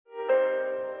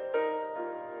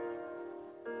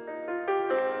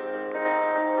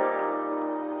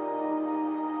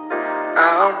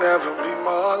I'll never be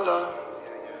more loved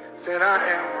than I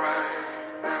am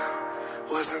right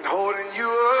now. Wasn't holding you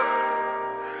up,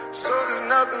 so there's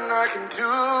nothing I can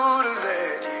do to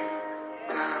let you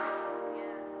down.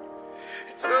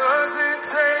 It doesn't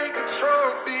take a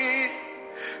trophy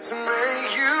to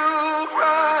make you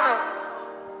proud.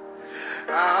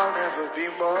 I'll never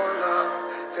be more loved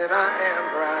than I am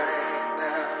right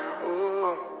now.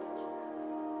 Ooh.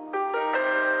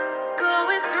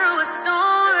 Going through a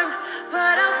storm,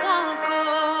 but I won't go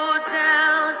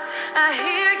down. I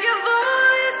hear your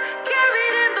voice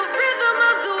carried in the rhythm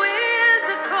of the wind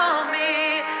to call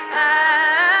me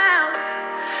out.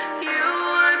 You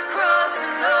would cross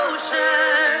an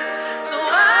ocean so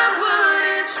I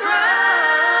wouldn't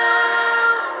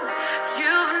drown.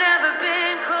 You've never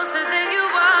been closer than you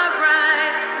are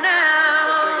right now.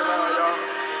 Let's sing it loud, y'all.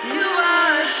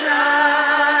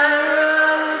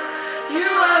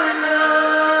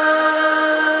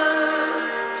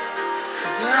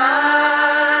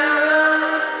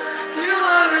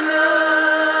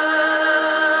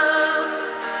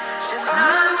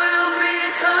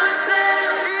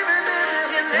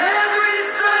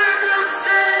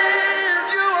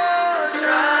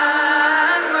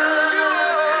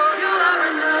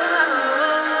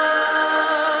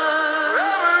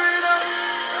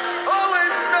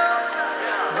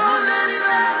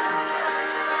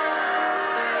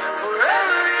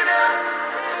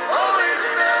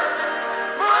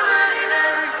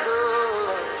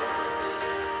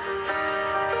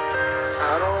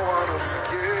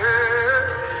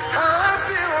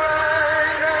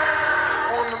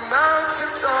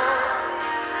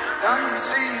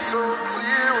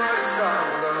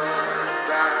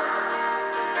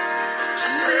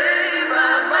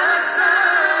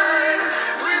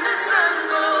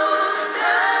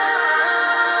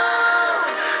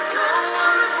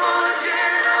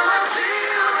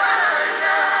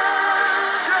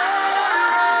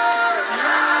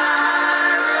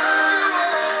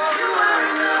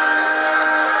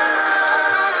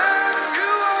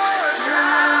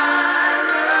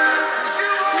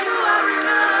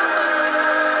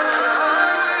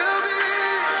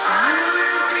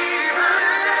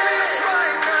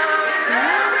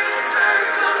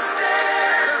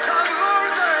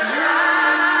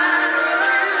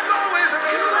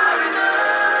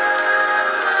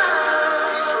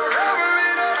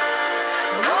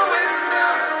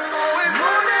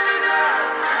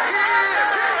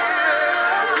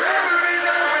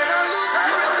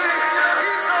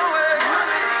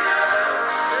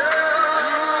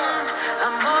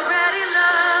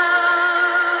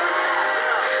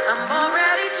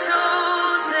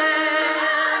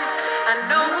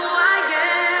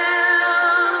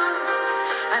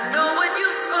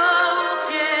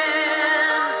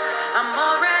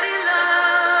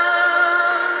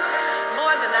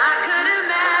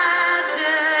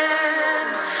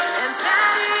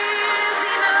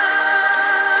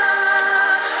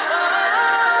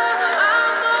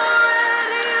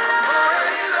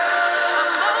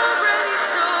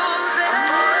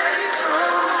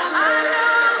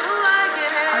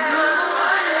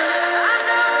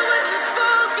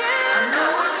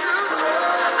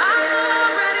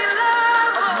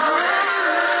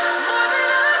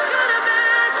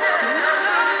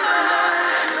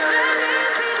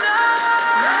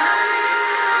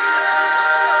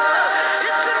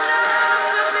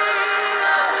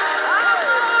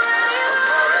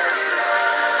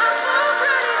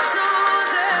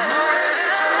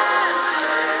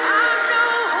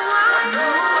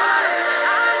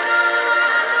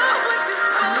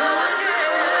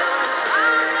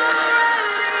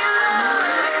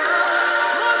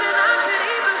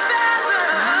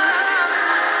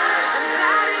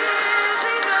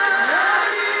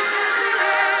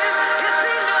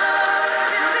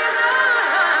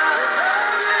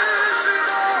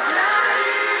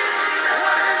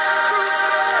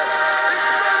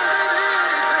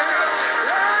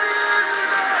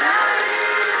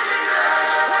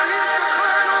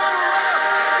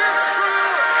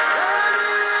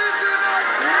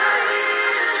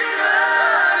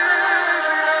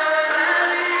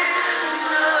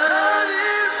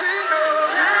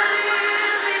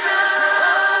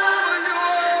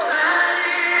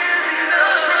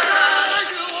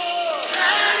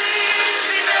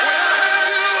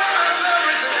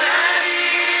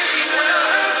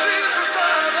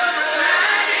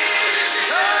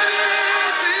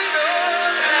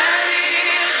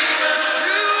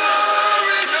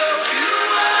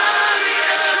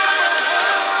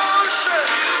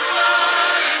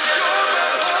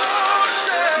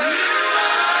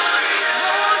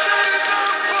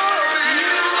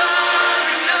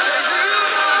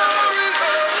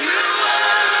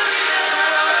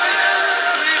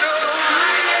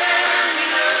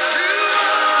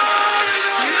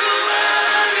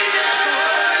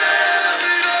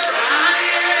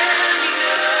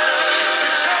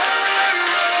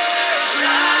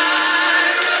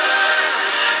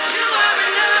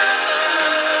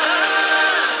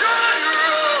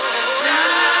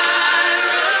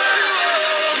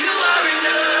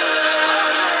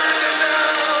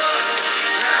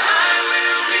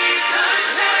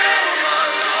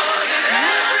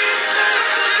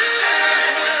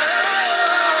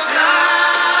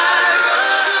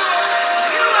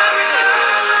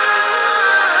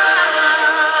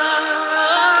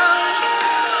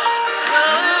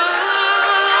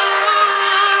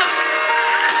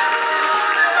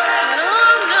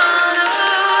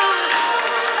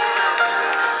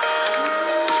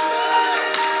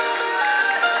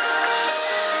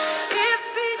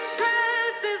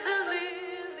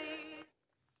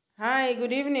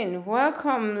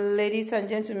 Welcome, ladies and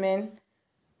gentlemen.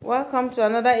 Welcome to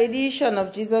another edition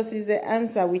of Jesus is the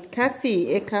Answer with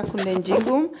Kathy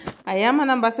Ekakundenjingum. I am an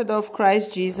ambassador of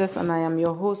Christ Jesus and I am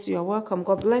your host. You are welcome.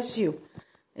 God bless you.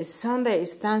 It's Sunday.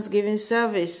 It's Thanksgiving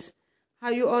service. How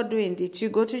you all doing? Did you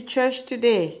go to church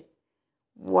today?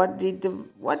 What did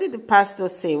the pastor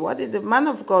say? What did the man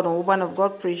of God or woman of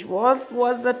God preach? What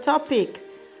was the topic?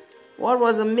 What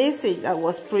was the message that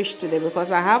was preached today?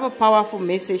 Because I have a powerful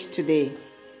message today.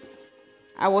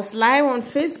 I was live on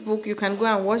Facebook. You can go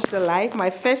and watch the live. My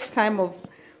first time of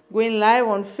going live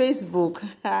on Facebook.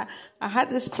 I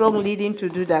had a strong leading to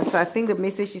do that. So I think the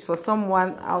message is for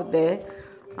someone out there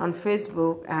on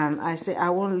Facebook. And I say, I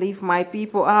won't leave my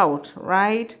people out,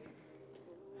 right?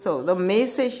 So the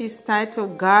message is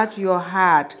titled, Guard Your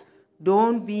Heart.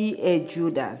 Don't be a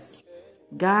Judas.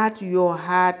 Guard your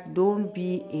heart. Don't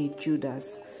be a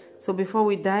Judas. So before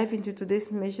we dive into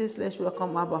today's message, let's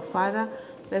welcome Abba Father.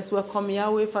 Let's welcome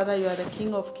Yahweh. Father, you are the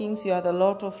King of Kings. You are the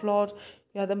Lord of Lords.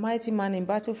 You are the mighty man in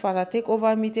battle. Father, take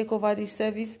over me. Take over this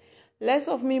service. Less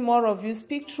of me, more of you.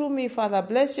 Speak through me, Father.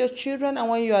 Bless your children. And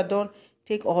when you are done,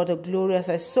 take all the glory as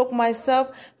I soak myself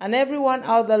and everyone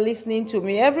out there listening to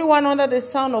me. Everyone under the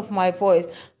sound of my voice.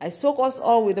 I soak us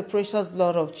all with the precious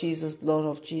blood of Jesus. Blood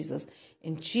of Jesus.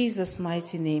 In Jesus'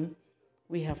 mighty name,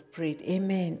 we have prayed.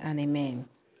 Amen and amen.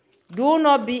 Do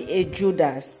not be a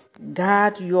Judas.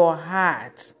 Guard your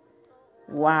heart.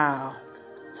 Wow.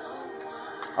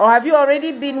 Or have you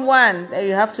already been one that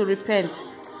you have to repent?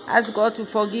 Ask God to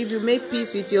forgive you. Make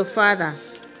peace with your Father.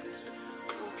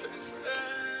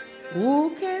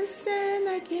 Who can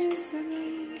stand against the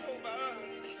Lord?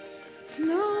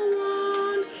 No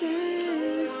one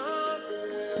can.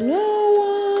 No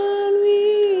one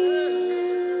will.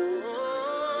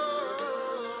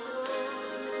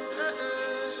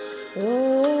 Oh,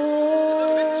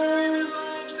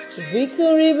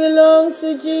 victory belongs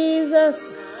to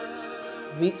Jesus.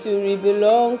 Victory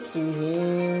belongs to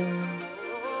Him.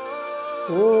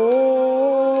 Oh,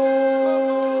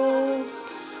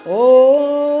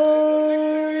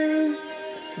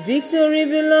 victory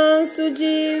belongs to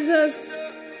Jesus.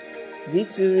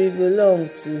 Victory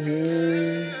belongs to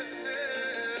Him.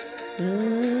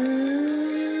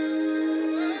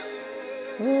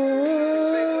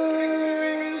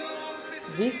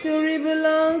 Victory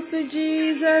belongs to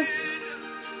Jesus.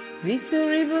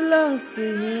 Victory belongs to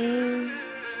Him.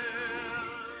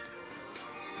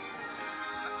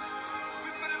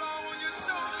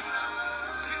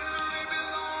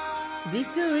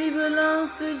 Victory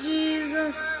belongs to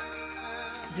Jesus.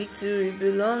 Victory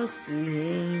belongs to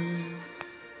Him.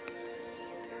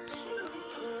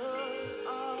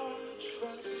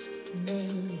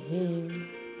 In Him.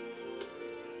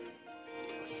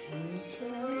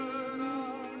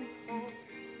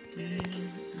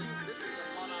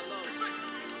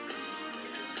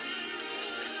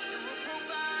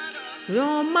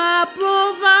 You're my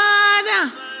provider,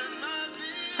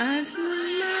 as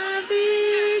my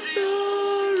victory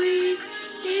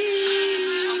in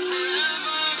you.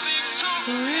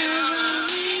 Forever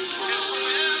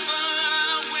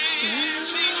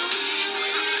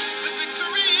the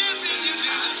victory is in you,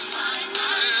 Jesus.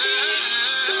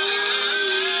 You will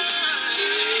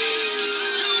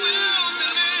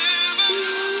deliver.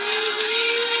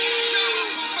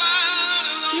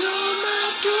 You're my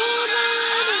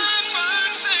provider. I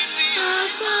find safety. I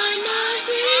find my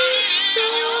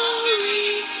victory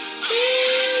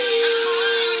in you.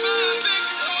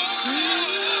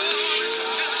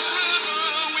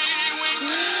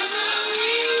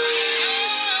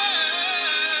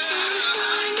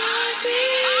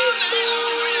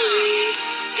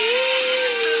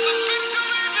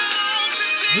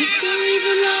 Victory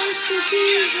belongs to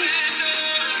Jesus.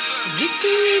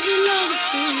 Victory belongs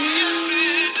to Him.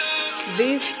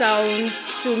 This sound,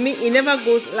 to me, it never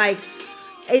goes like...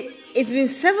 It's been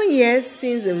 7 years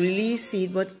since the release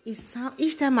it, but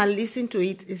each time I listen to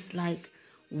it, it's like,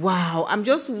 wow. I'm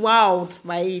just wowed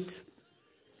by it.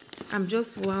 I'm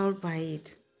just wowed by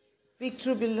it.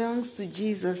 Victory belongs to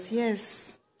Jesus,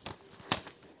 yes.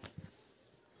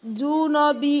 Do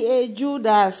not be a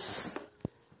Judas.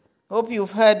 Hope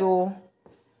you've heard, oh.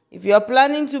 If you are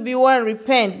planning to be one,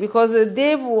 repent, because the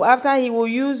devil, after he will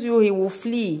use you, he will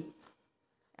flee.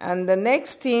 And the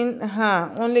next thing,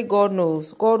 only God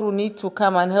knows. God will need to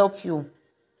come and help you.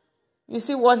 You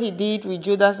see what he did with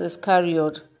Judas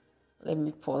Iscariot. Let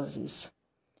me pause this.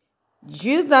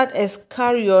 Judas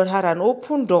Iscariot had an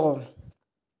open door.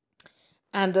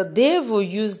 And the devil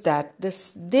used that. The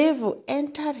devil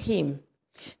entered him.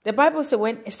 The Bible says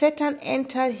when Satan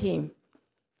entered him,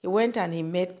 he went and he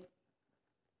met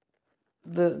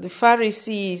the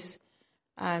Pharisees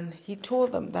And he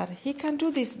told them that he can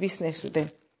do this business with them.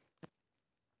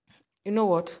 You know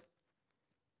what?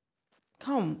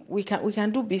 Come, we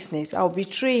can do business. I'll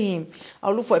betray him.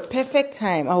 I'll look for a perfect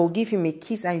time. I will give him a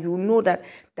kiss, and you know that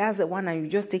that's the one, and you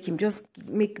just take him. Just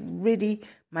make ready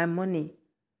my money.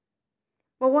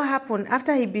 But what happened?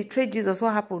 After he betrayed Jesus,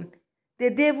 what happened? The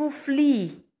devil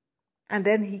flee. And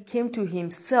then he came to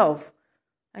himself.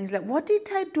 And he's like, what did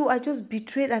I do? I just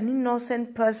betrayed an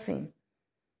innocent person.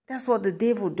 That's what the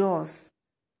devil does.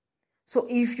 So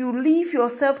if you leave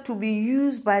yourself to be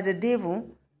used by the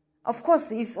devil, of course,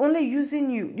 he's only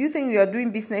using you. Do you think you are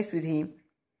doing business with him?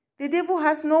 The devil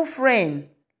has no friend.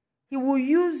 He will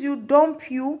use you,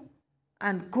 dump you,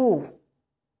 and go.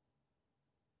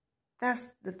 That's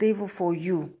the devil for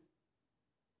you.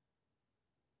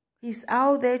 He's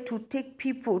out there to take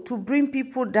people, to bring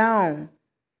people down.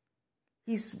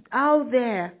 He's out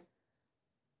there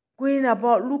going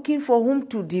about looking for whom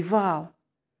to devour.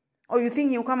 Or you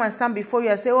think he'll come and stand before you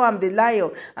and say, oh, I'm the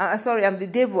lion. I'm the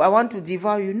devil. I want to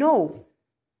devour you. No.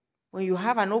 When you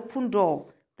have an open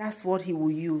door, that's what he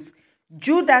will use.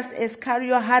 Judas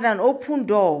Iscariot had an open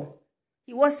door.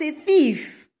 He was a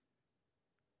thief.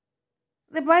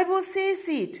 The Bible says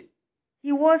it.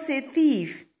 He was a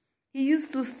thief. He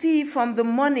used to steal from the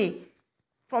money,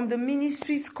 from the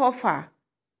ministry's coffer.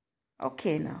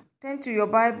 Okay, now, turn to your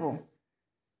Bible.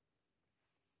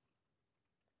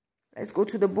 Let's go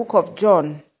to the book of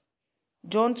John.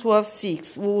 John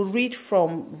 12:6. We will read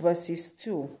from verses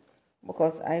 2.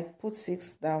 Because I put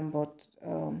 6 down, but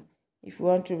if you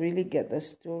want to really get the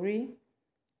story,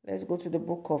 let's go to the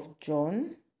book of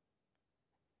John.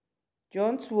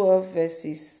 John 12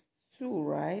 verses 2,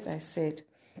 right? I said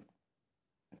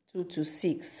 2 to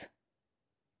 6.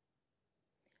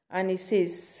 And it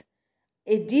says,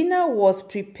 a dinner was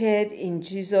prepared in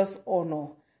Jesus' honor.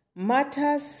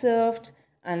 Martha served,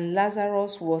 and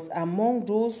Lazarus was among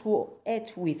those who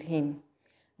ate with him.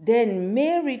 Then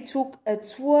Mary took a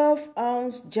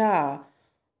 12-ounce jar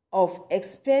of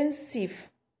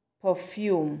expensive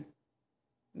perfume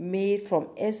made from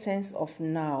essence of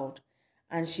nard,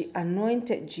 and she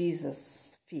anointed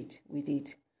Jesus' feet with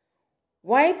it,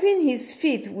 wiping his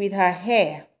feet with her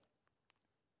hair.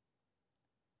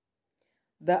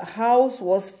 The house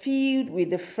was filled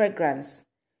with the fragrance.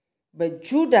 But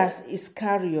Judas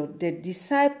Iscariot, the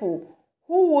disciple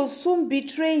who would soon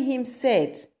betray him,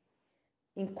 said,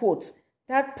 in quotes,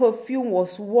 that perfume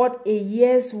was worth a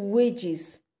year's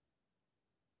wages.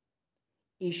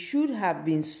 It should have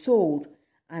been sold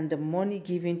and the money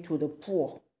given to the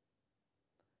poor.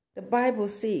 The Bible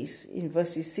says in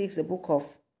verse 6, the book of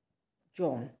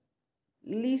John,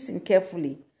 listen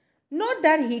carefully, not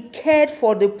that he cared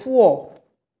for the poor.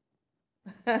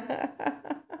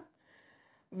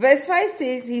 Verse 5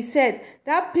 says, he said,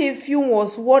 that perfume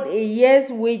was worth a year's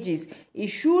wages. It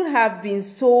should have been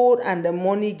sold and the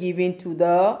money given to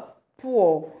the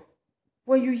poor.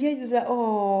 When you hear it, you're like,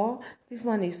 oh, this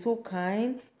man is so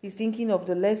kind. He's thinking of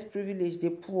the less privileged, the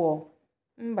poor.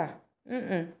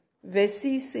 Verse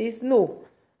 6 says, no,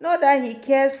 not that he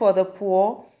cares for the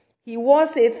poor. He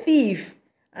was a thief.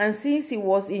 And since he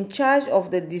was in charge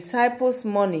of the disciples'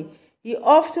 money, he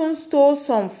often stole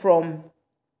some from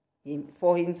him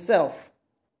for himself.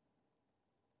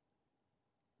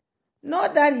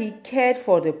 Not that he cared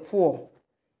for the poor.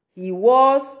 He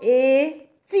was a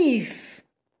thief.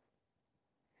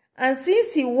 And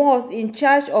since he was in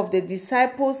charge of the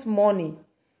disciples' money,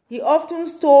 he often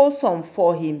stole some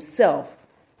for himself.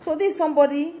 So this is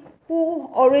somebody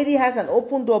who already has an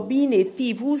open door, being a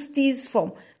thief, who steals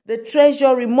from the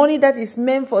treasury, money that is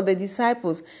meant for the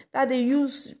disciples, that they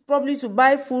use probably to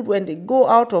buy food when they go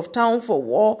out of town for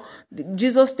war.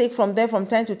 Jesus takes from them from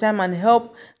time to time and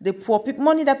help the poor people.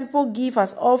 Money that people give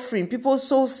as offering, people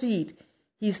sow seed.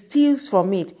 He steals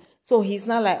from it. So he's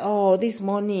not like, oh, this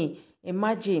money,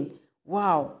 imagine,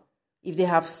 wow, if they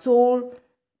have sold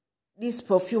this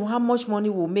perfume, how much money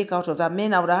we'll make out of that?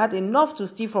 Man, I would have had enough to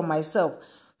steal from myself.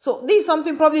 So this is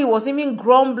something probably he was even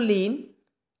grumbling,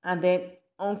 and then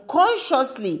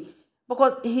unconsciously,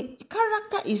 because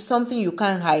character is something you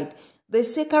can't hide. They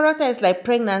say character is like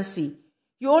pregnancy.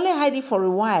 You only hide it for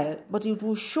a while, but it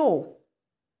will show.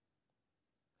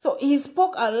 So he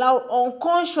spoke aloud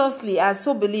unconsciously, I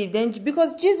so believe. Then,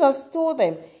 because Jesus told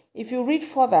them, if you read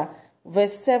further,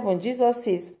 verse 7, Jesus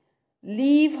says,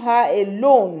 leave her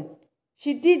alone.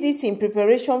 She did this in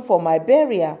preparation for my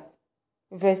burial.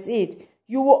 Verse 8,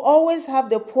 you will always have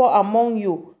the poor among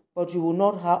you, but you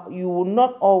will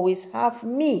not always have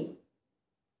me.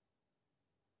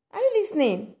 Are you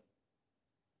listening?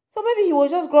 So maybe he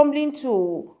was just grumbling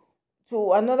to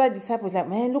to another disciple, like,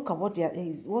 man, look at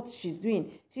what she's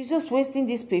doing. She's just wasting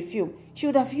this perfume. She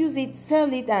would have used it,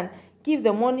 sell it, and give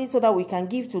the money so that we can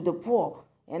give to the poor.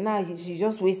 And now she's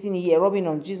just wasting it here, rubbing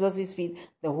on Jesus' feet.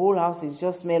 The whole house is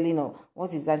just smelling of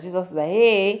what is that? Jesus is like,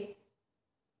 hey,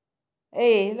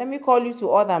 let me call you to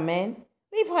order, man.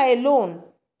 Leave her alone.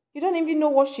 You don't even know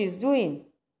what she's doing.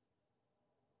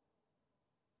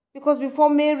 Because before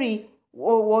Mary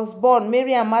was born,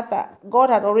 Mary and Martha, God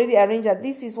had already arranged that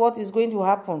this is what is going to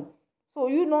happen. So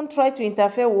you don't try to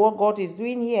interfere with what God is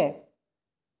doing here.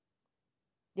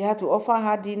 They had to offer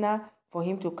her dinner for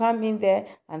him to come in there,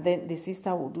 and then the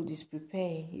sister will do this,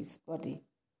 prepare his body.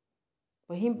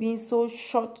 For him being so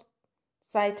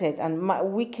short-sighted and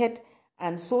wicked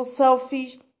and so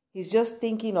selfish, he's just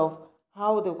thinking of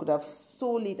how they could have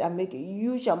sold it and make a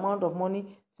huge amount of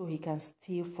money so he can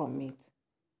steal from it.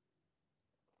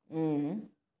 And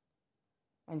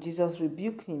Jesus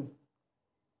rebuked him.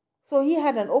 So he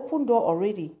had an open door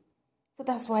already. So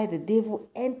that's why the devil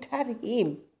entered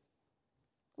him.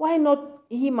 Why not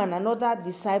him and another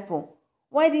disciple?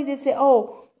 Why did they say,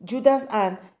 oh, Judas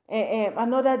and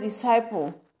another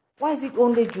disciple? Why is it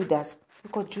only Judas?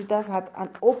 Because Judas had an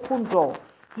open door.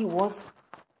 He was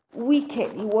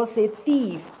wicked. He was a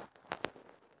thief.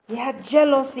 He had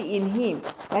jealousy in him.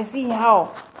 I see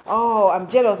how, oh, I'm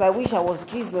jealous. I wish I was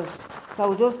Jesus. So I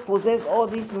would just possess all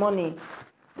this money.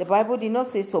 The Bible did not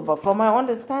say so, but from my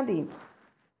understanding.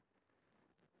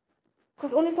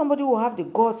 Because only somebody will have the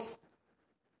guts.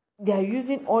 They are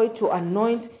using oil to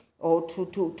anoint or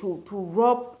to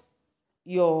rob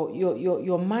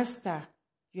your master.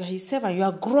 You are his servant. You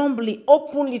are grumbling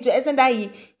openly to the extent that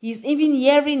he's even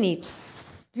hearing it.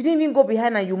 You didn't even go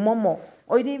behind and you murmur,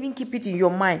 or you didn't even keep it in your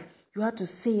mind. You had to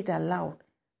say it aloud.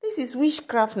 This is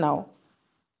witchcraft now.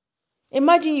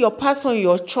 Imagine your pastor in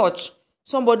your church.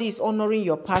 Somebody is honoring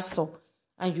your pastor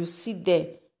and you sit there.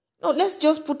 No, let's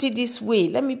just put it this way.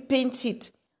 Let me paint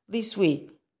it this way.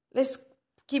 Let's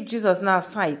keep Jesus now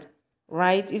aside,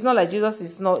 right? It's not like Jesus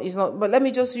is not, but let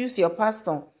me just use your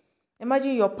pastor.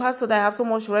 Imagine your pastor that I have so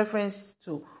much reference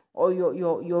to, or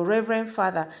your reverend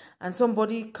father, and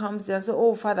somebody comes there and says,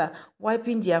 oh, Father,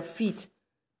 wiping their feet.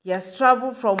 He has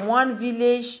traveled from one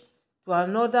village to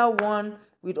another one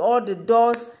with all the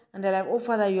doors, and they're like, oh,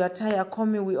 Father, you are tired,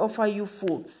 come in, we offer you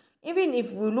food. Even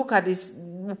if we look at this,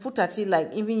 we put at it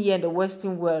like even here in the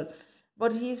Western world,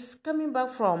 but he's coming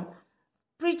back from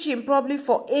preaching probably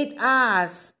for 8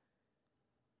 hours.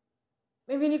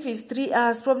 Even if it's 3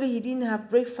 hours, probably he didn't have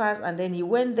breakfast, and then he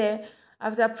went there.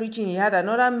 After preaching, he had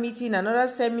another meeting,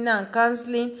 another seminar and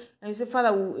counseling. And you say,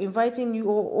 Father, we're inviting you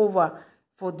over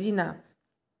for dinner.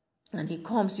 And he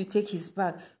comes, you take his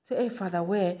bag. Say, hey, Father,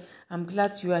 where? I'm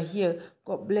glad you are here.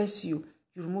 God bless you.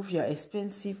 You remove your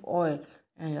expensive oil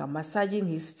and you're massaging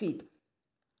his feet.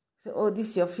 Say, oh, this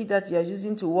is your feet that you are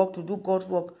using to work, to do God's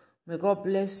work. May God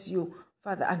bless you,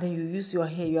 Father. And then you use your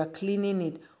hair, you are cleaning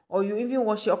it. Or you even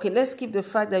wash it. Okay, let's keep the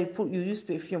fact that you use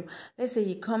perfume. Let's say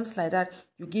he comes like that.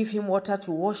 You give him water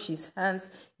to wash his hands.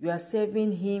 You are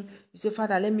serving him. You say,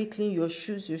 Father, let me clean your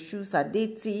shoes. Your shoes are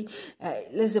dirty.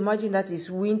 Let's imagine that it's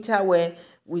winter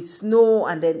with snow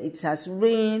and then it has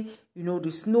rain. You know,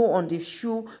 the snow on the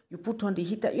shoe. You put on the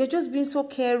heater. You're just being so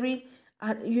caring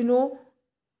and,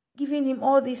 giving him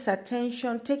all this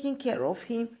attention, taking care of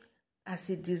him as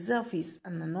he deserves. He's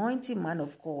an anointed man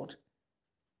of God.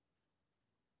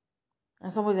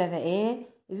 And somebody's like,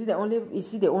 is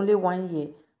he the only one here?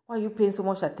 Why are you paying so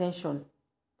much attention?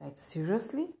 Like,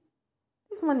 seriously?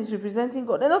 This man is representing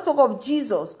God. They're not talking of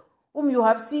Jesus, whom you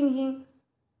have seen him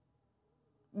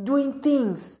doing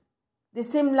things. The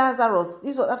same Lazarus.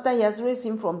 This was after he has raised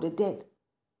him from the dead.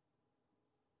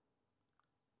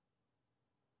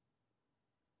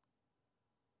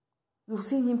 You've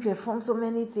seen him perform so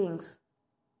many things.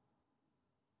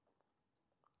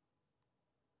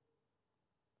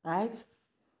 Right?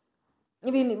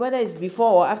 Even whether it's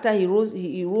before or after he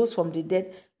rose from the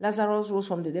dead, Lazarus rose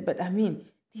from the dead. But I mean,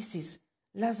 this is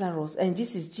Lazarus and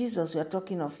this is Jesus we are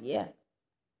talking of here.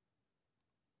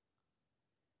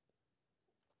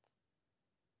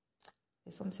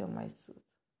 There's something on my suit.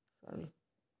 Sorry.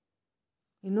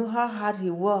 You know how hard he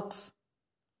works.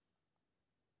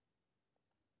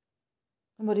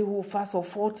 Somebody who fasts for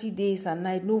 40 days and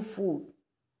night, no food.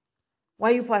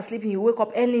 While you are sleeping, you wake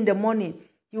up early in the morning.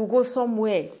 You go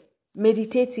somewhere,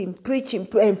 meditating, preaching,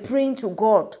 and praying to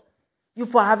God. You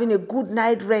are having a good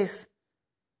night rest.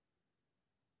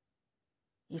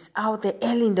 He's out there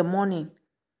early in the morning.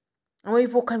 And when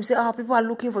people come, you say, people are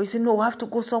looking for you. You say, no, we have to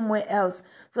go somewhere else.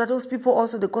 So that those people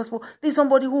also, the gospel, there's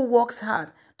somebody who works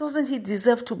hard. Doesn't he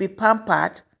deserve to be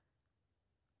pampered?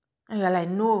 And you're like,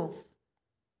 no.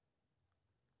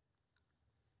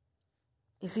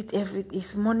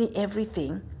 Is money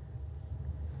everything?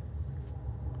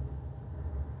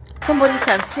 Somebody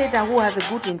can say that who has a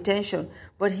good intention,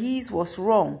 but his was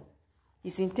wrong.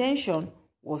 His intention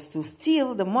was to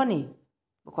steal the money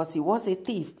because he was a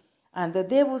thief. And the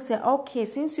devil said, okay,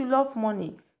 since you love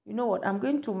money, you know what? I'm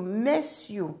going to mess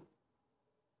you.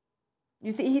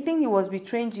 He think he was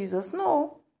betraying Jesus?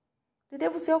 No. The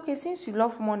devil said, okay, since you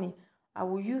love money, I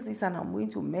will use this and I'm going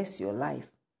to mess your life.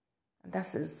 And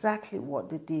that's exactly what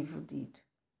the devil did.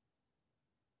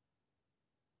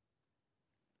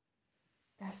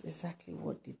 That's exactly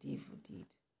what the devil did.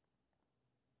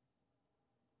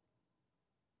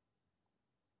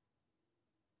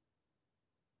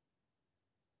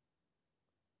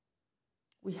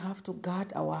 We have to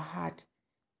guard our heart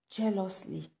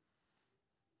jealously.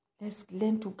 Let's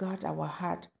learn to guard our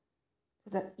heart so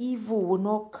that evil will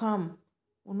not come,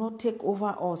 will not take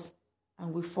over us,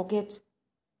 and we forget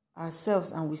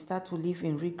ourselves and we start to live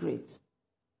in regrets.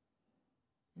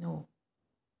 No,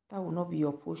 that will not be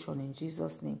your portion in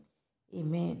Jesus' name.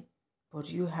 Amen.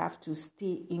 But you have to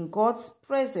stay in God's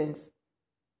presence.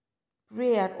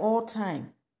 Pray at all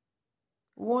time.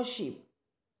 Worship.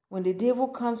 When the devil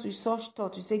comes with such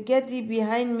thought, you say, get thee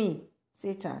behind me,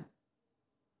 Satan.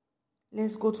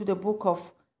 Let's go to the book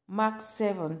of Mark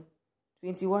 7,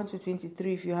 21 to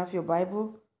 23. If you have your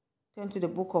Bible, turn to the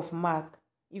book of Mark.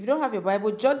 If you don't have your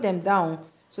Bible, jot them down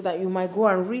so that you might go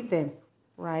and read them,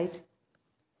 right?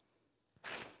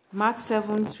 Mark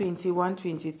 7, 21,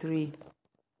 23.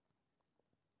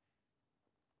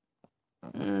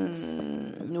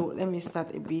 No, let me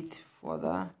start a bit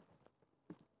further.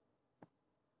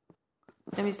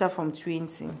 Let me start from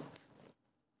 20.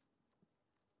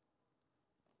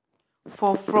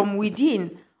 For from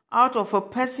within, out of a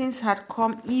person's heart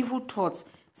come evil thoughts,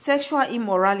 sexual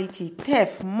immorality,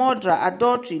 theft, murder,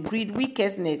 adultery, greed,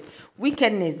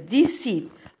 wickedness, deceit,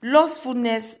 lustful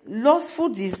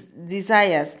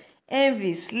desires,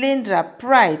 envy, slander,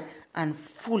 pride, and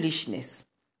foolishness.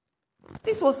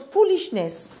 This was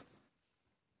foolishness.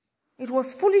 It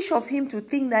was foolish of him to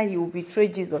think that he would betray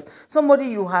Jesus. Somebody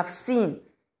you have seen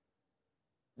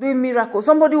doing miracles,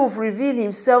 somebody who will reveal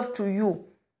himself to you,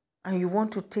 and you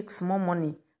want to take small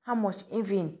money. How much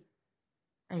even?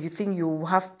 And you think you will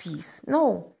have peace.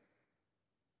 No.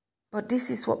 But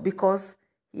this is what, because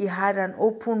he had an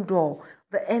open door.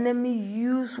 The enemy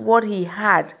used what he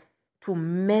had to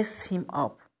mess him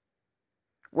up.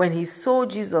 When he saw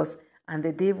Jesus and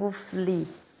the devil fled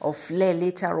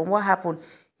later on, what happened?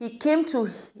 He came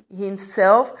to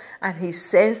himself and his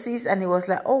senses and he was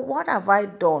like, oh, what have I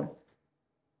done?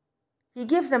 He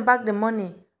gave them back the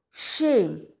money.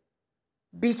 Shame,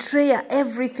 betrayal,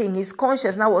 everything. His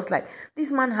conscience now was like,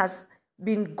 this man has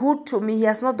been good to me. He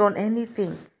has not done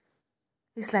anything.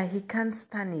 It's like he can't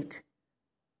stand it.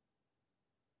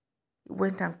 He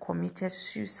went and committed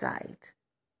suicide.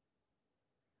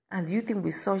 And do you think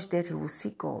with such death he will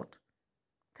see God?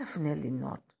 Definitely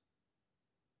not.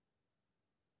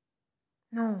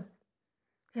 No.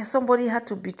 Yeah, somebody had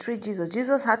to betray Jesus.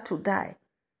 Jesus had to die.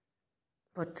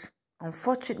 But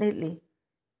unfortunately,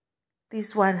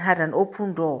 this one had an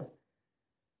open door.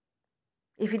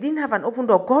 If he didn't have an open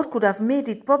door, God could have made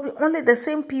it. Probably only the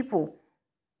same people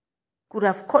could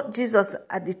have caught Jesus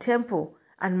at the temple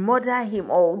and murder him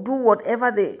or do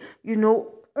whatever they,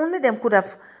 only them could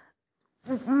have.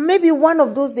 Maybe one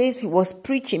of those days he was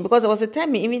preaching, because there was a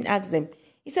time he even asked them.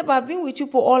 He said, but I've been with you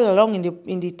people all along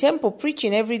in the temple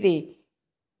preaching every day.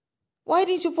 Why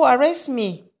didn't you people arrest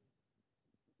me?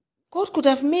 God could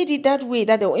have made it that way,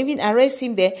 that they'll even arrest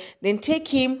him there, then take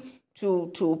him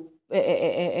to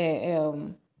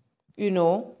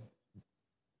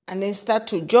and then start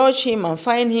to judge him and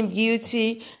find him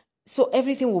guilty. So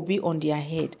everything will be on their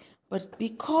head. But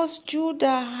because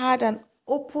Judah had an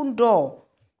open door,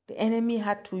 the enemy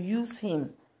had to use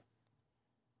him.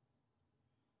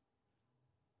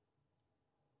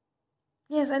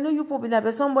 Yes, I know you people be like,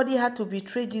 but somebody had to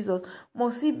betray Jesus.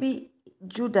 Must it be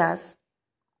Judas?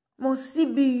 Must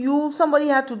it be you? Somebody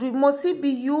had to do it. Must it be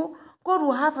you? God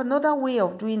will have another way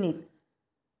of doing it.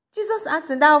 Jesus asked,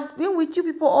 and I've been with you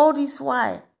people all this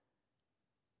while.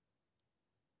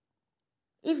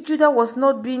 If Judah was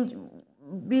not being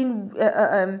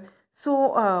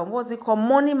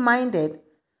money-minded,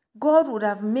 God would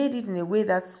have made it in a way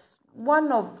that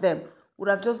one of them would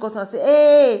have just gotten and say,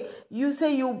 hey, you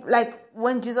say you, like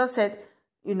when Jesus said,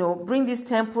 bring this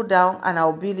temple down and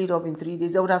I'll build it up in 3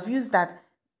 days. They would have used that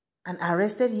and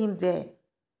arrested him there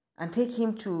and take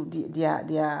him to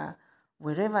their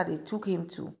wherever they took him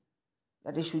to,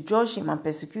 that they should judge him and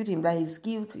persecute him, that he's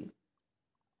guilty.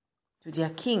 To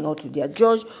their king or to their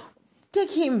judge,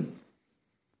 take him.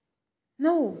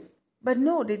 No, but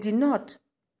no, they did not.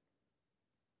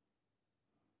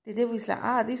 The devil is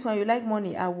like, this one, you like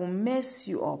money, I will mess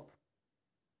you up.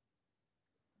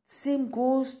 Same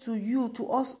goes to you, to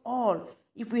us all.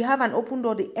 If we have an open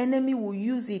door, the enemy will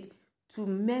use it to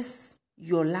mess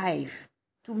your life,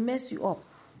 to mess you up.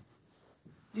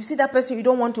 You see that person you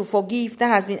don't want to forgive, that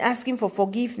has been asking for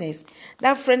forgiveness.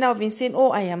 That friend that has been saying,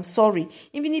 I am sorry.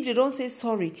 Even if they don't say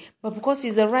sorry, but because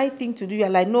it's the right thing to do, you're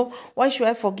like, no, why should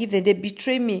I forgive them? They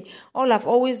betray me. All I've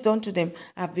always done to them,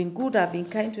 I've been good, I've been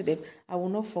kind to them. I will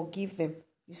not forgive them.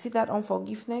 You see that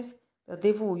unforgiveness? The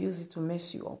devil will use it to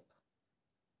mess you up.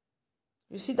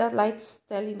 You see that light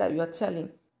telling that you are telling?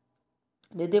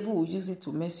 The devil will use it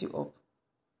to mess you up.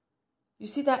 You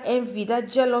see that envy, that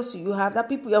jealousy you have, that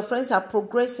people, your friends are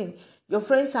progressing. Your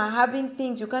friends are having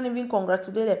things. You can't even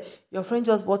congratulate them. Your friend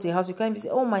just bought a house. You can't even say,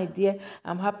 oh, my dear,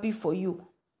 I'm happy for you.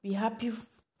 Be happy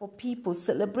for people.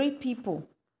 Celebrate people.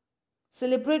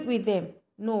 Celebrate with them.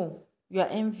 No, you are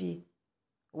envy.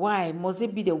 Why? Must they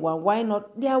be the one? Why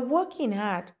not? They are working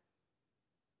hard.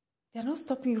 They are not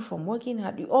stopping you from working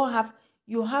hard.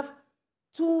 You have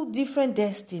two different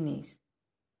destinies.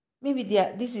 Maybe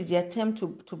this is their attempt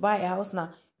to buy a house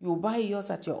now. You buy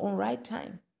yours at your own right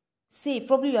time. Say,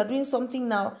 probably you are doing something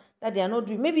now that they are not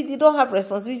doing. Maybe they don't have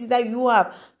responsibility that you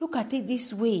have. Look at it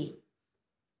this way.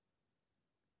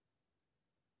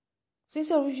 So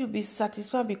instead of you should be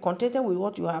satisfied, be contented with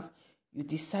what you have, you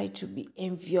decide to be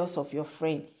envious of your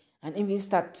friend and even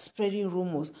start spreading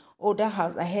rumors. Oh, that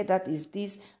house, I heard that is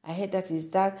this, I heard that is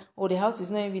that. Oh, the house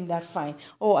is not even that fine.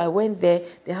 Oh, I went there,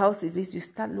 the house is this. You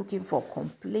start looking for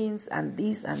complaints and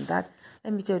this and that.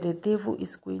 Let me tell you, the devil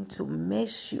is going to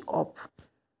mess you up.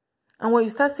 And when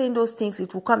you start saying those things,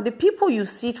 it will come. The people you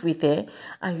sit with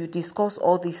and you discuss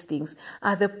all these things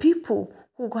are the people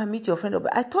who go and meet your friend.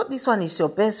 I thought this one is your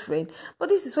best friend, but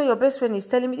this is what your best friend is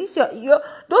telling me. This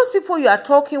those people you are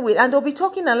talking with, and they'll be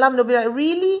talking aloud. They'll be like,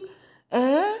 really?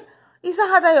 Is that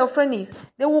how that your friend is?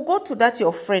 They will go to that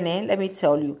your friend, let me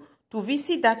tell you, to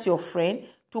visit that your friend,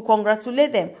 to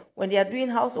congratulate them when they are doing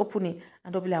house opening.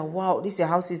 And they'll be like, wow, this your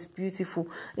house is beautiful.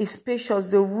 It's spacious.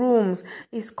 The rooms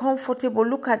is comfortable.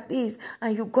 Look at this.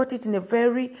 And you got it in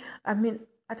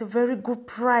at a very good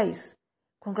price.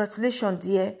 Congratulations,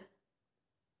 dear.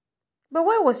 But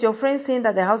why was your friend saying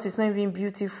that the house is not even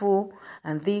beautiful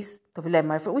and this? They'll be like,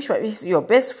 my friend, which one is your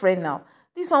best friend now?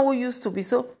 This one who used to be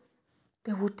so.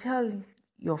 They will tell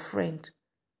your friend.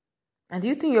 And do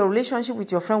you think your relationship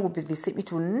with your friend will be the same?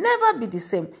 It will never be the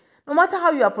same. No matter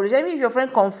how you apologize, even if your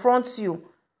friend confronts you,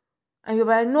 and you're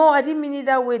like, no, I didn't mean it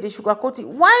that way, they sugarcoat it.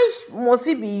 Why must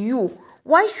it be you?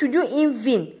 Why should you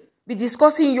even be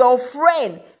discussing your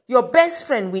friend, your best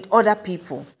friend, with other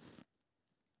people?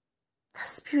 That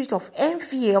spirit of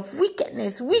envy, of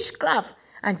wickedness, witchcraft,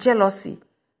 and jealousy.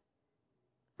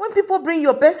 When people bring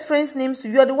your best friend's names to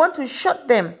you, you're the one to shut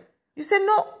them. You say,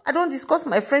 no, I don't discuss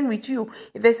my friend with you.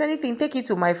 If there's anything, take it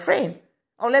to my friend.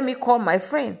 Or let me call my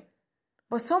friend.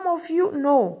 But some of you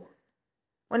know.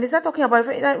 When they start talking about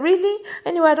friend, like, really?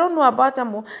 Anyway, I don't know about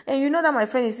them. And you know that my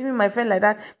friend is even my friend like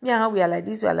that. Me and her, we are like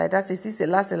this, we are like that. Say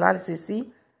last,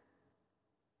 see.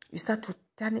 You start to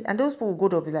turn it. And those people will go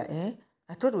to be like,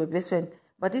 I thought we were best friend.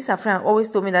 But this her friend always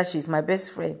told me that she's my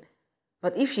best friend.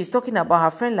 But if she's talking about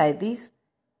her friend like this,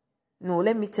 no,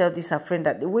 let me tell this her friend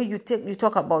that the way you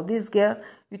talk about this girl,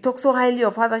 you talk so highly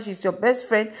of her that she's your best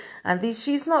friend, and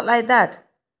she's not like that.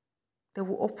 They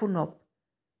will open up.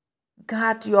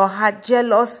 Guard your heart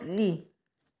jealously.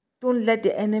 Don't let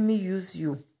the enemy use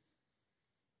you.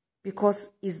 Because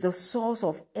it's the source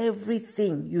of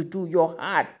everything you do, your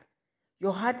heart.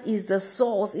 Your heart is the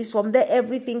source. It's from there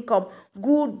everything comes.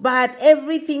 Good, bad,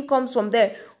 everything comes from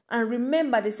there. And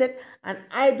remember, they said, an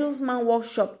idle man's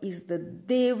workshop is the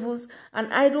devil's. An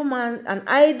idle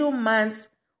man's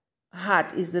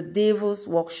heart is the devil's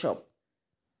workshop.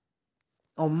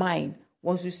 Or mine.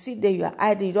 Once you sit there, you are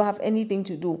idle, you don't have anything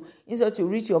to do. Instead to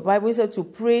read your Bible, instead to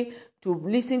pray, to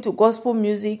listen to gospel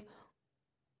music,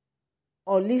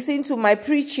 or listen to my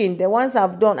preaching, the ones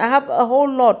I've done. I have a whole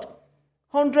lot.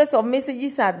 Hundreds of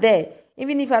messages are there.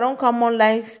 Even if I don't come on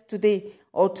live today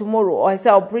or tomorrow, or I say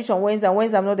I'll preach on Wednesday, and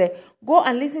Wednesday I'm not there, go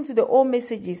and listen to the old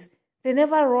messages. They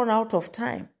never run out of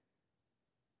time.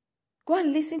 Go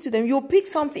and listen to them. You'll pick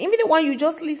something. Even the one you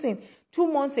just listened 2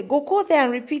 months ago, go there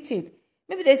and repeat it.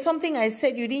 Maybe there's something I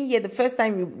said you didn't hear the first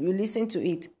time you listened to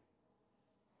it.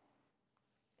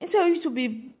 Instead of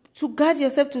you to guard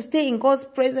yourself, to stay in God's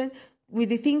presence with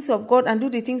the things of God and do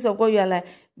the things of God, you are like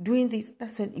doing this.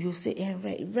 That's when you say,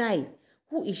 right.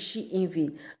 Who is she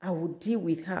envying? I will deal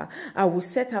with her. I will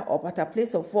set her up at a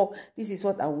place of work. This is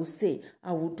what I will say.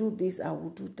 I will do this. I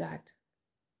will do that.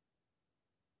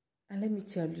 And let me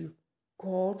tell you,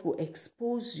 God will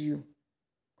expose you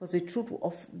because the truth will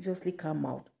obviously come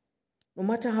out. No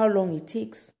matter how long it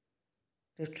takes,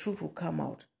 the truth will come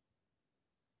out.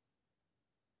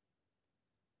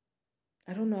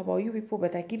 I don't know about you people,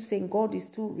 but I keep saying God is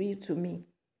too real to me.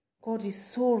 God is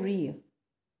so real.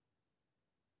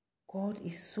 God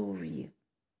is so real.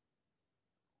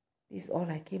 This is all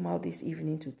I came out this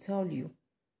evening to tell you.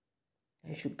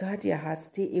 You should guard your heart,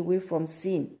 stay away from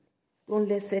sin. Don't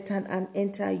let Satan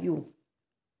enter you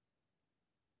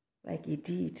like he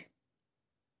did.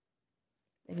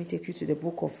 Let me take you to the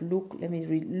book of Luke. Let me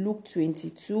read Luke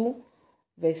 22,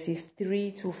 verses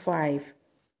 3 to 5.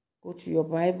 Go to your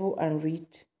Bible and read.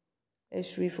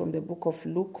 Let's read from the book of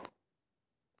Luke.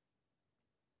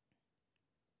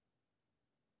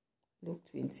 Luke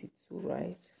 22,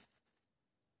 right?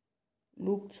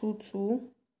 Luke 2,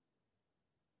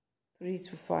 3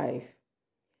 to 5.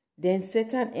 Then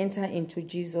Satan entered into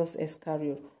Jesus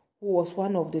Iscariot, who was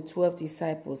one of the 12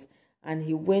 disciples, and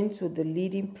he went to the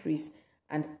leading priest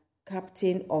and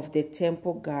captain of the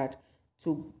temple guard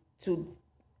to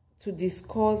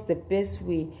discuss the best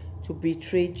way to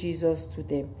betray Jesus to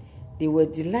them. They were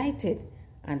delighted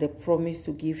and they promised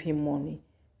to give him money.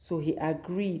 So he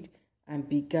agreed and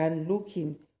began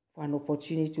looking for an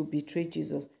opportunity to betray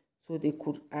Jesus so they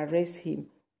could arrest him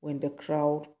when the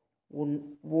crowd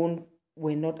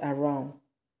were not around.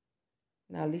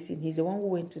 Now listen, he's the one who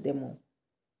went to them all.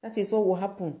 That is what will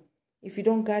happen if you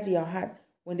don't guard your heart.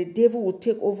 When the devil will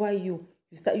take over you,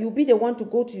 you'll be the one to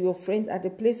go to your friends at the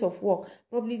place of work.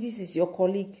 Probably this is your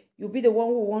colleague. You'll be the one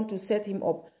who want to set him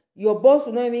up. Your boss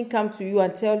will not even come to you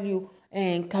and tell you,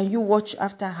 can you watch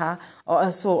after her?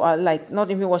 Or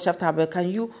not even watch after her, but can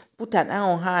you put an eye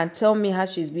on her and tell me how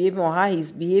she's behaving or how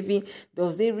he's behaving?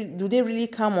 Do they really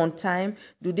come on time?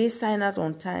 Do they sign out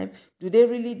on time? Do they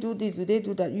really do this? Do they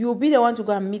do that? You'll be the one to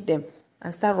go and meet them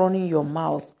and start running your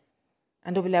mouth.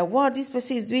 And they'll be like, wow, this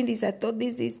person is doing this. I thought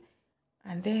this.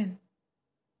 And then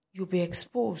you'll be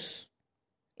exposed.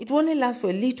 It will only last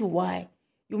for a little while.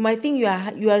 You might think you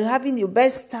are having your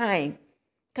best time,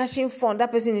 cashing fund.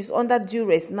 That person is under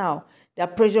duress now. They are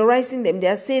pressurizing them. They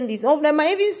are saying this. Oh, they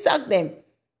might even sack them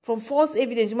from false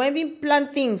evidence. You might even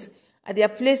plant things at their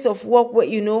place of work where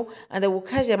and they will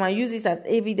catch them and use it as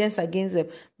evidence against them.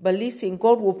 But listen,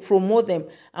 God will promote them.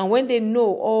 And when they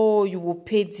know, you will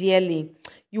pay dearly.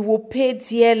 You will pay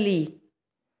dearly.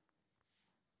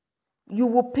 You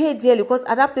will pay dearly because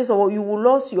at that place of work, you will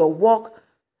lose your work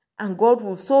and God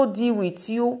will so deal with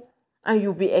you and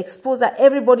you'll be exposed that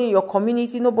everybody in your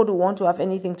community, nobody will want to have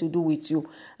anything to do with you.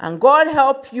 And God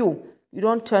help you. You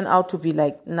don't turn out to be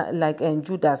like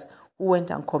Judas who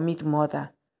went and commit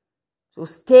murder. So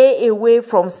stay away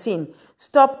from sin.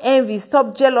 Stop envy,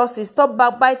 stop jealousy, stop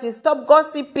backbiting, stop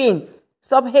gossiping,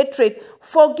 stop hatred.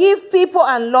 Forgive people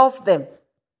and love them.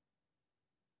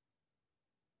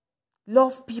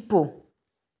 Love people.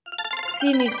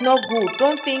 Sin is not good.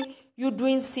 Don't think you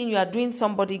doing sin, you are doing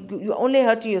somebody good. You are only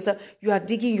hurting yourself. You are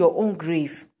digging your own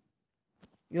grave.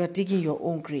 You are digging your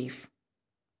own grave.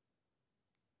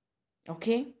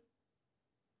 Okay?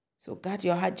 So guard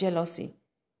your heart jealousy.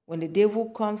 When the devil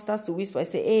comes, starts to whisper, I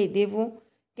say, hey, devil,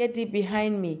 get thee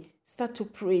behind me. Start to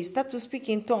pray. Start to speak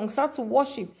in tongues. Start to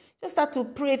worship. Just start to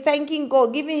pray, thanking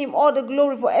God, giving him all the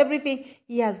glory for everything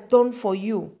he has done for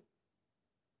you.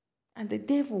 And the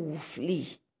devil will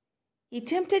flee. He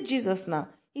tempted Jesus now.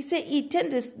 He said, he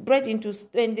turned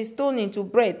the stone into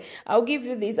bread. I'll give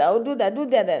you this. I'll do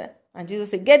that. And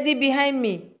Jesus said, get thee behind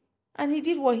me. And he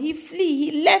did what? He flee.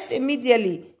 He left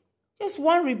immediately. Just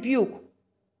one rebuke.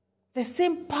 The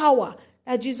same power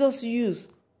that Jesus used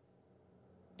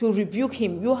to rebuke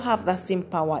him, you have that same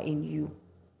power in you.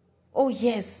 Oh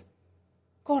yes,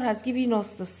 God has given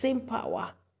us the same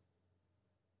power.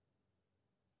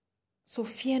 So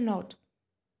fear not.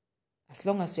 As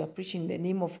long as you are preaching in the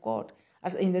name of God,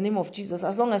 as in the name of Jesus,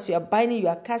 as long as you are binding, you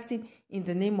are casting in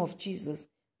the name of Jesus,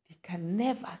 they can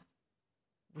never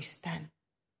withstand.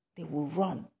 They will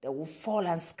run, they will fall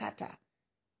and scatter.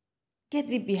 Get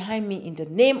thee behind me in the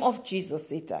name of Jesus,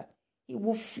 Satan. He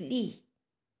will flee.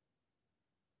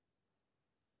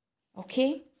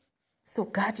 Okay? So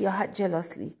guard your heart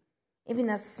jealously. Even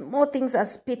as small things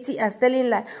as petty as telling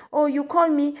like, oh, you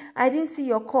called me, I didn't see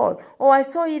your call. Oh, I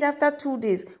saw it after 2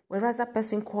 days. Whereas that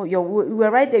person called you, you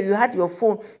were right there, you had your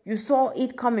phone, you saw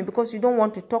it coming because you don't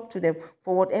want to talk to them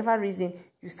for whatever reason.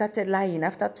 You started lying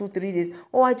after 2-3 days.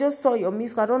 Oh, I just saw your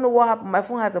missed call. I don't know what happened. My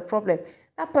phone has a problem.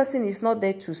 That person is not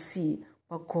there to see,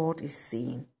 but God is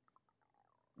seeing.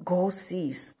 God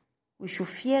sees. We should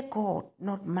fear God,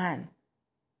 not man.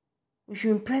 We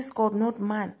should impress God, not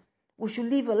man. We should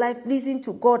live a life pleasing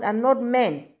to God and not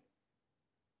men.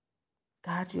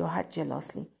 Guard your heart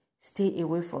jealously. Stay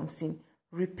away from sin.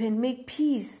 Repent. Make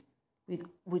peace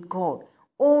with God.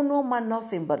 Oh, no man,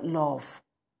 nothing but love.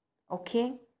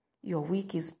 Okay? Your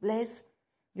week is blessed.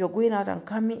 Your going out and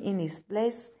coming in is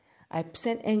blessed. I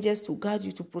send angels to guard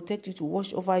you, to protect you, to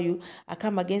watch over you. I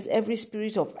come against every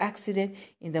spirit of accident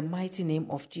in the mighty name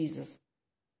of Jesus.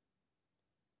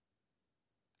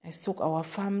 I soak our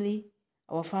family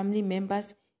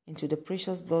members into the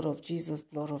precious blood of Jesus,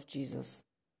 blood of Jesus.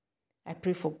 I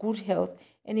pray for good health.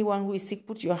 Anyone who is sick,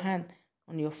 put your hand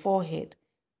on your forehead.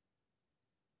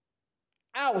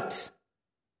 Out!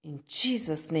 In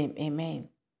Jesus' name, amen.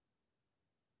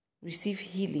 Receive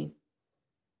healing.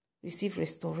 Receive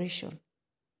restoration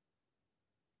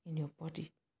in your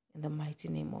body. In the mighty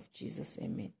name of Jesus,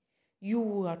 amen. You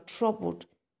who are troubled,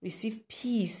 receive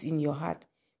peace in your heart.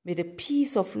 May the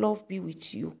peace of love be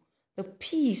with you. The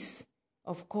peace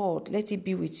of God, let it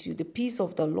be with you. The peace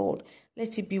of the Lord,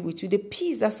 let it be with you. The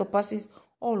peace that surpasses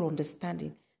all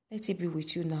understanding, let it be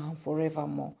with you now and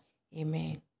forevermore.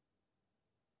 Amen.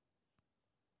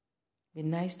 Be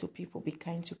nice to people. Be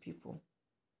kind to people.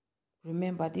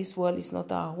 Remember, this world is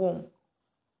not our home.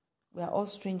 We are all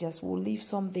strangers. We'll leave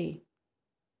someday.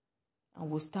 And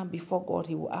we'll stand before God.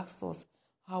 He will ask us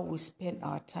how we spend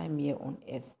our time here on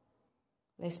earth.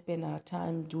 Let's spend our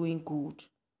time doing good.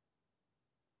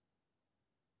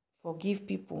 Forgive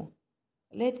people.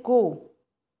 Let go.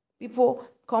 People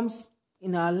come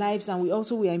in our lives, and we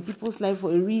are in people's life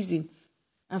for a reason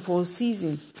and for a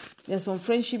season. There's some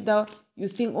friendship that you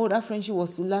think, oh, that friendship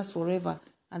was to last forever.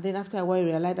 And then after a while, you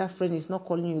realize that friend is not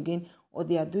calling you again, or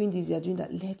they are doing this, they are doing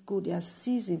that. Let go. Their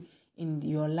season in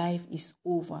your life is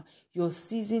over. Your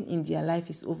season in their life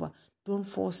is over. Don't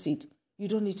force it. You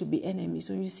don't need to be enemies.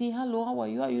 When you say, hello, how are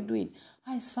you? How are you doing?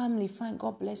 Hi, it's family. Fine.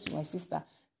 God bless you, my sister.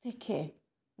 Take care.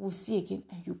 We'll see you again,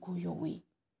 and you go your way.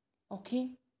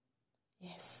 Okay?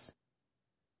 Yes.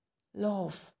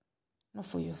 Love. Not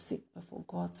for your sake, but for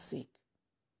God's sake.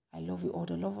 I love you all.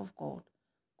 The love of God.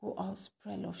 Go out,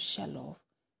 spread love, share love.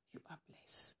 You are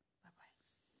blessed. Bye-bye.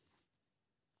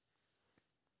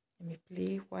 Let me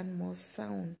play one more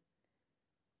sound.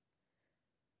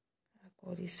 Our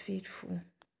God is faithful.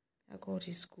 Our God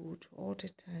is good all the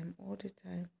time, all the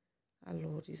time. Our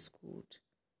Lord is good.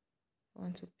 I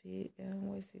want to play,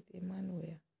 what is it,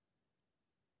 Emmanuel?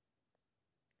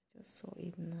 I just saw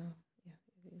it now. Yeah,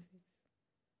 it is it.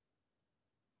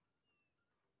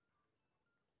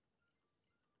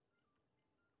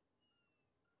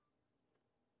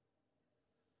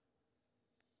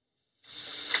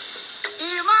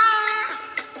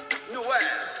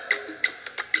 Emmanuel,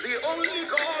 the only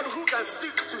God who can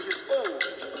stick to his own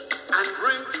and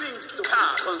bring things to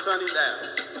pass concerning them.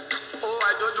 Oh,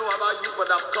 I don't know about you, but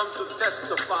I've come to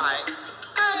testify.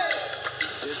 Hey!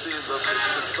 This is a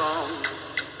victor song.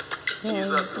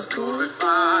 Jesus is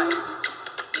glorified.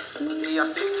 He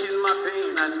has taken my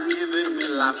pain and given me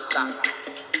laughter.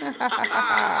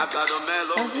 I've got a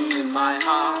melody in my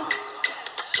heart,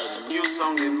 a new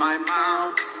song in my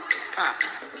mouth.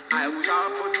 I will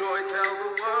shout for joy, tell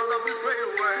the world of his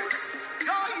great works.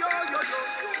 Yo, yo, yo, yo, yo.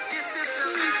 This is the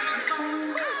victor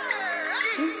song.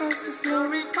 Jesus is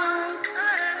glorified.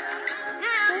 He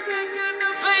has taken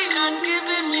the pain and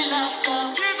given me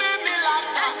laughter. Giving me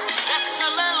laughter. That's a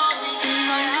melody in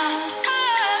my heart,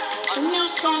 a new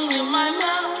song in my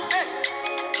mouth.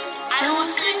 I will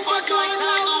sing for joy,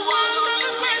 tell the world of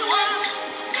his great works.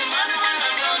 Emmanuel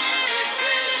has done it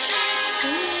again.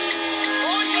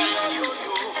 Oh, yo, yo, yo,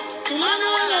 yo.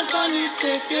 Emmanuel has done it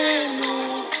again.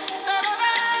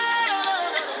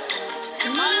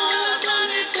 Emmanuel has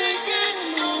done it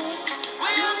again. We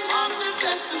have come to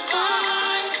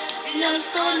testify. He has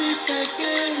done it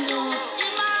again.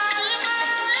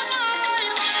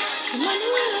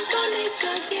 Emmanuel has done it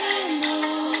again.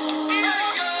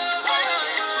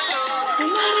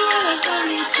 Emmanuel has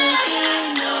done it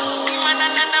again.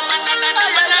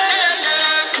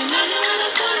 Emmanuel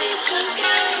has done it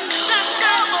again.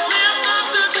 We have come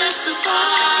to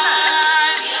testify.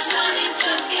 He has done it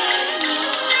again.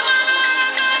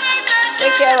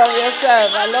 Take care of yourself.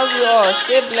 I love you all.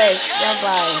 Stay blessed.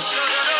 Bye-bye.